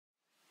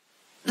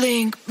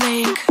blink,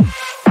 blink,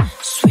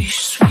 swish,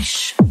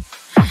 swish,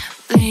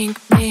 blink,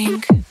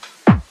 blink,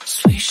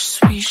 swish,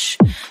 swish,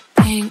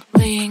 blink,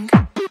 blink,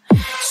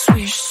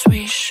 swish,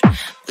 swish,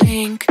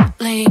 blink,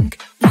 blink,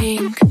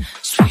 blink,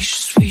 swish,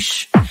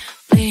 swish,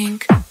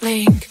 blink,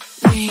 blink,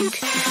 blink.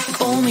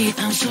 Call me,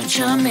 I'm so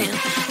charming.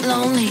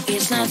 Lonely,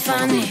 it's not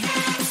funny.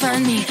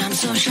 Funny, I'm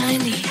so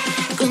shiny.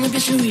 Gonna be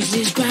so easy,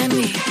 describe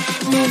me.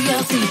 Move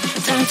your feet,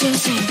 time to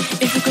sing.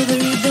 If you go the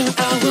rhythm,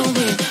 I will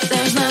win.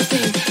 There's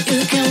nothing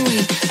you can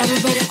win.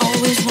 Everybody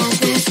always wants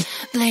this.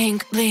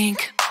 Blink,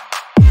 blink.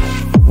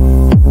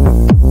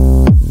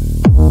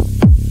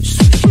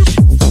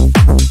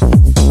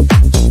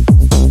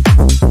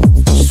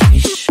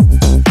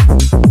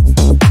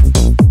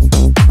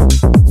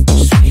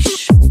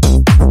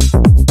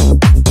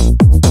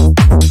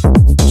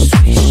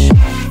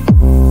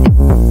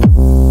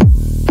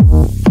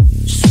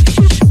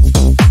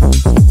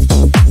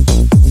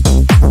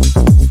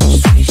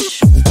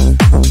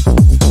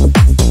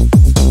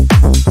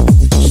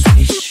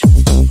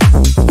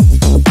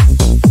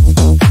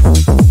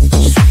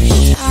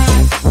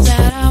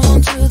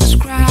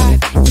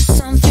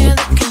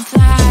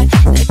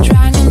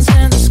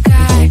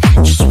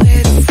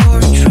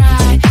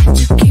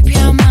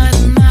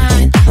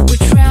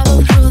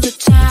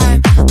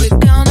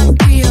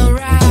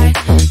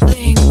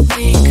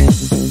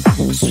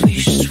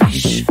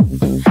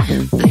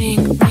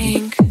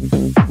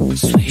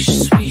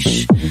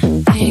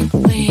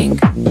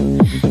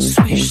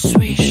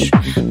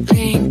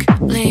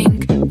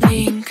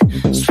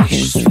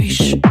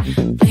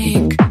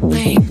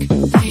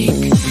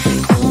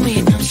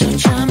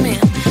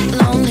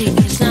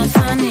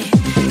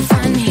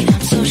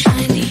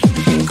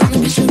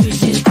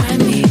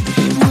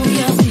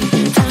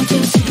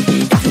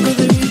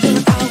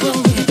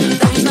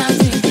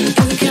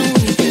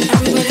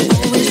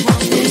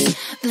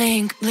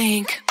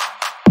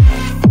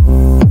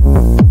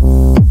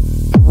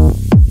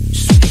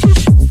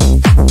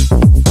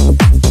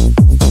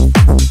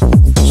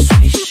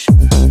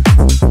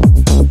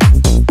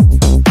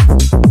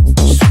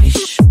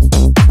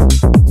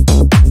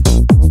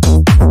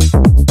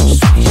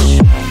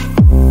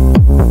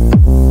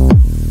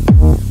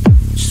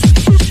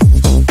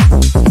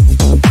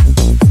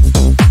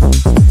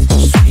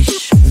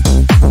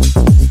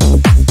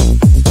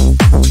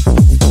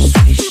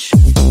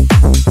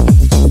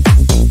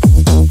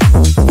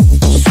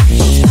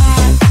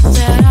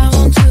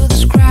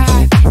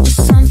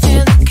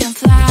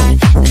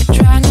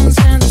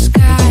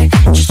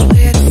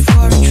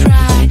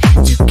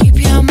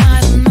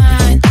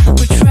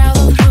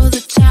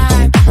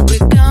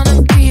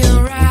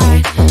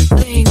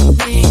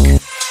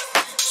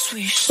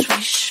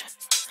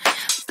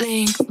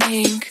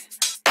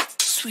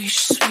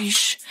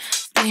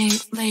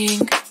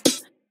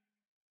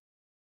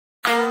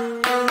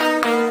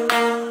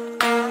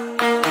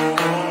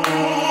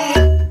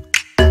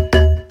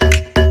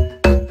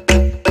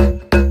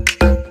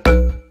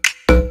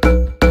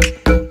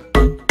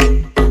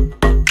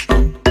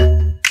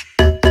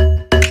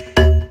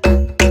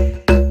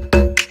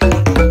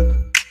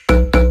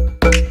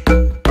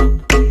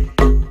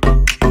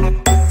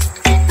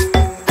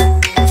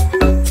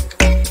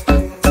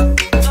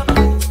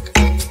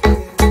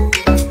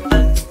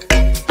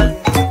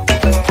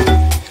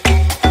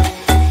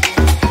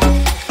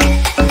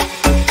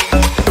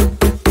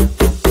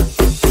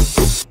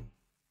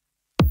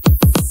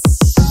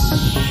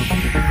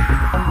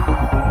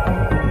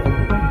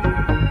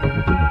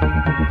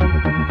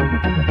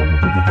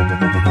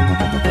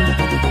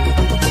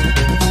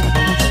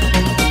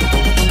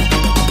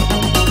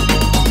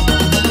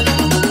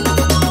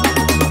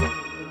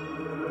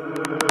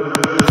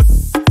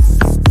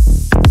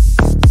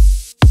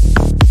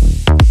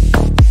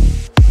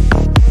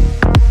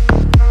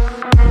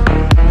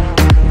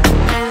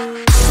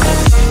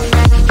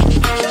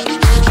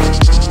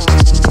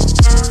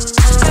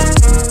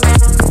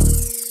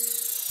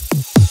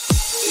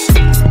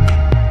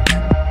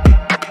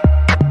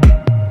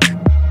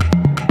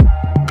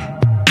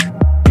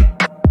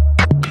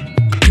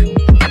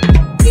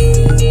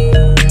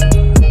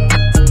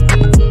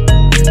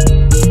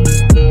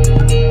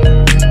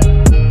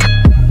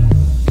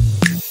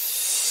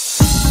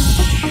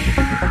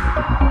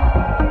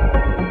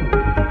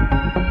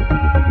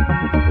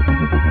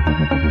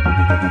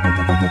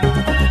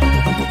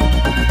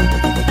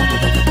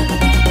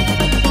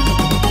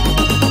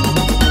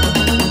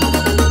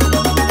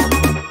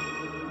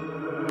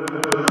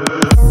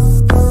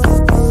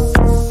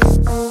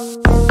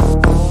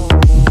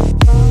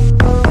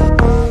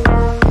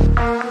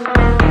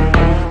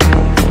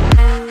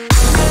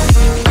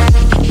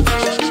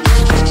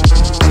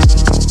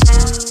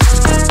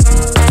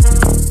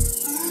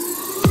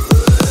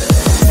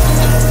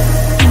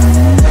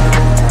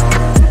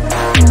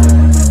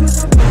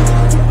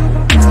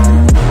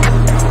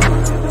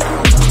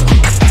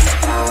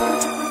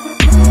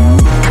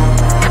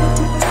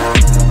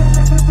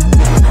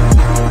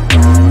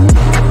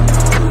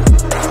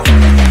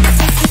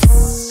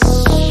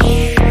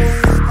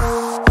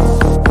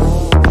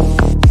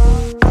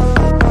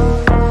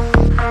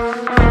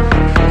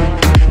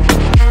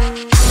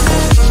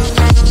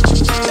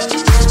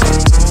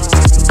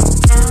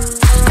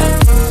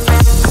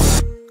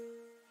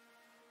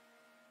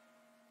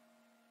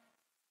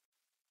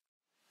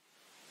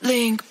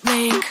 blink,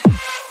 blink,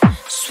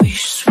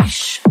 swish,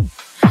 swish,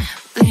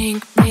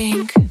 blink,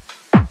 blink,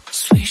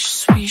 swish,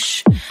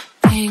 swish,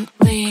 blink,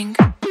 blink,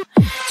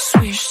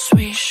 swish,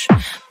 swish,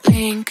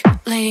 blink,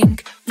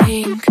 blink,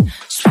 blink,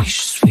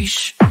 swish,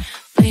 swish,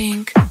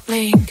 blink,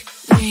 blink,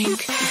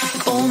 blink.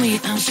 Call me,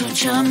 I'm so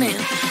charming.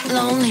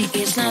 Lonely,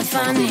 it's not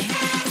funny.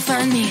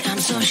 Funny, I'm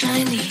so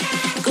shiny.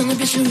 Gonna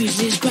be so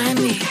easy, describe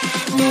me.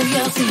 Move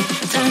your thing,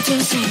 time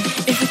to sing.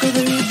 If you play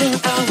the rhythm,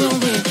 I will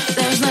win.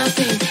 There's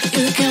nothing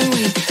you can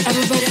win.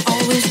 Everybody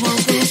always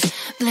wants this.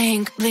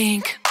 Blink,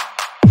 blink.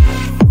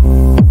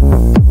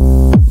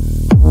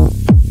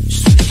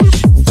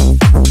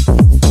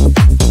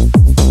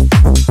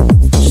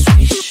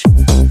 Swish.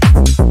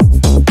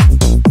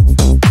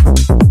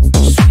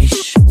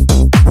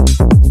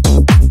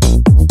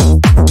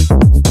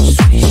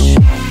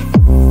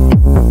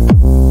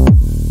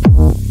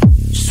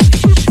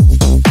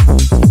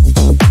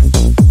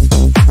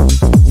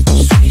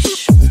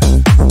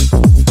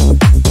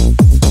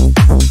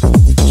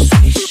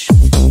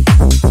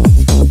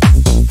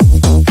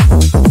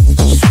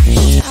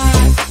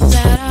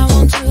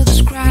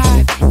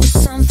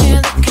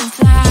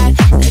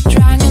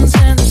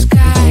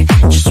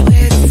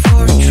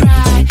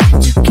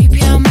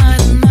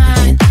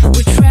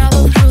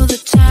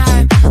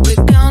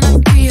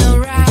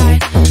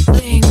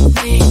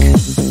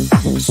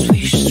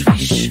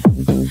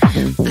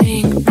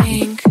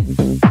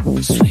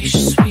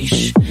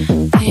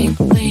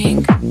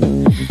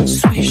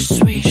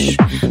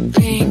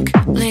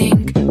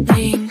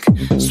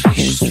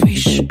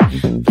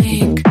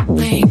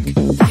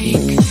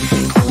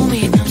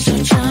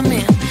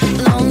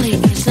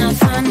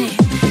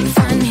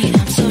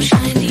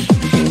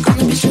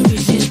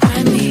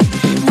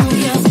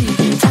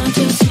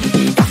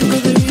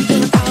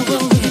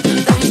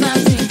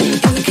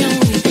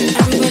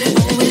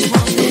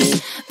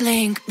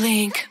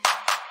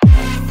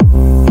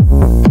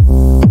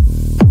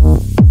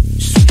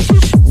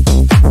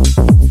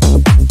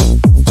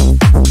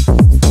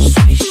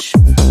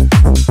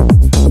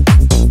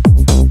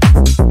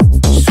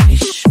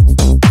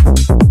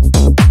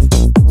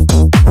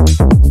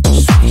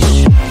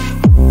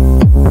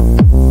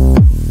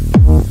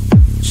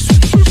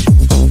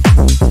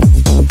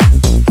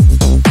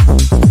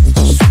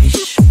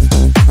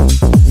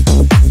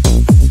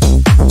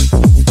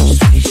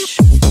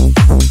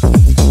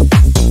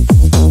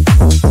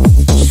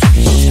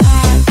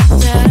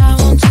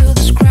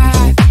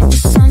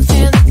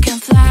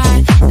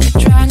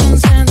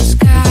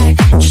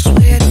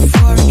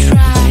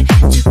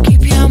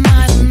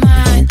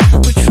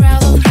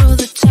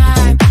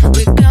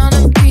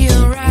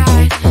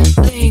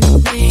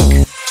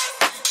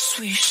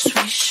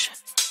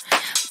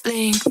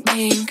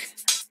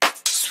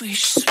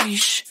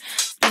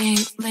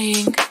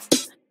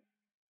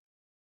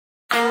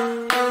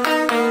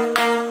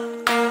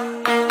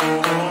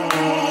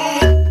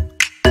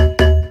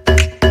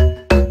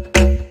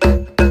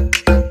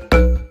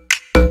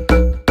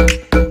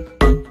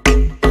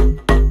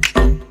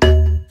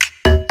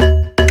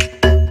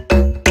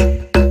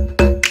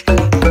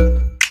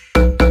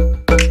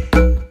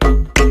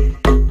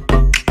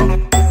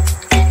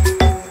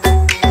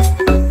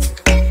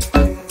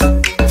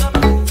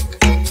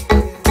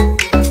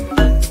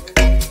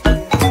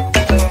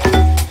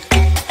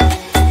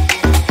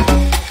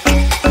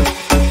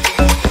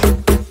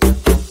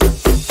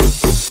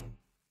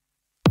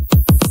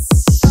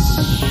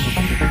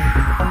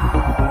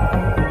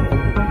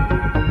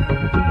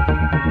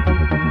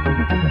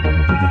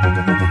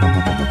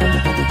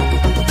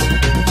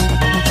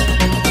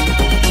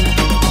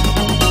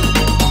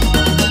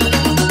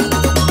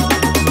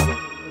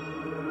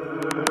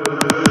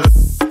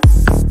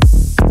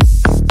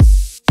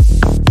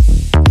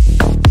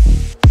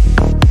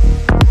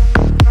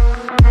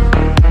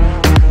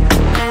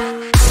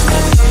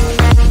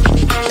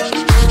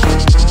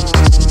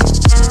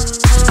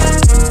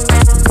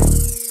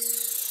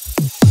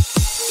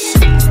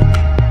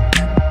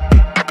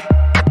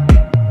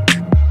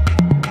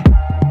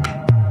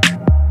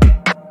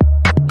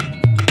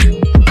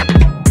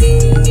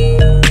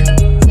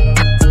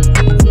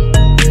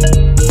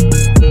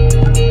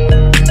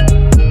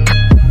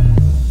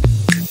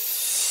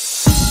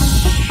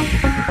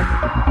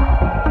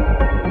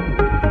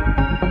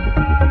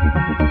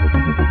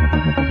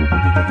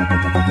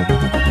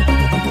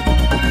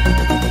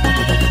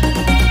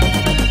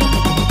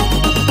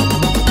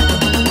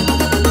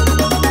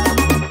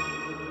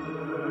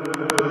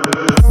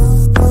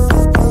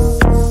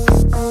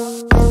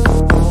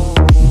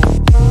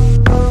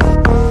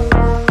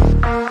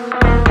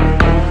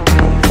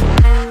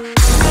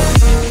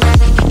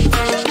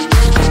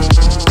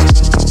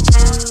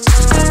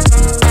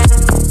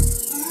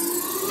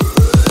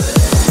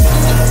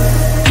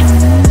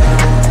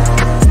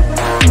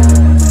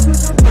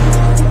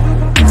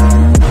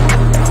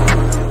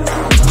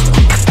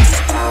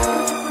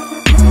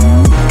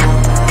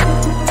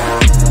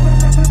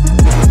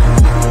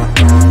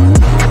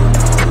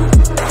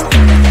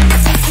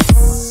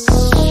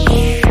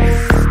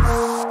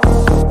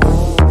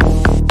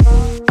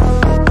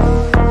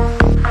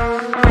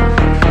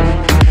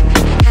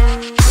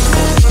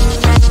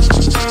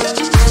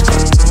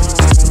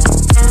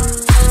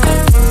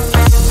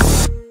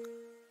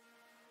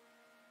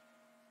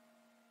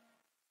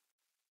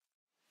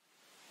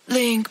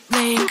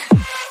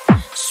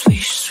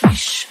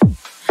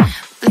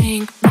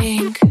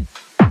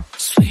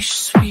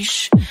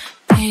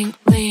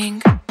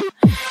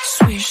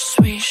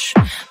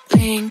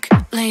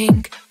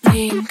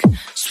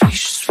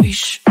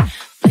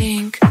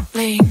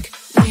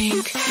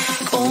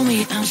 Oh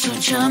me, I'm so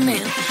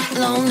charming.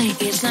 Lonely,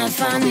 it's not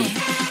funny.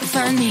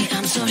 Find me,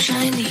 I'm so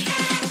shiny.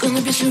 Gonna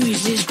be so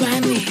easy,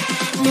 describe me.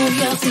 Move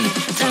your thing,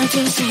 time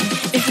to sing.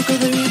 If you go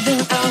the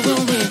rhythm, I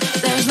will win.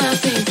 There's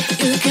nothing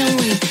you can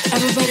win.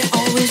 Everybody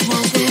always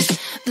wants this.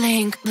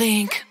 Blink,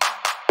 blink.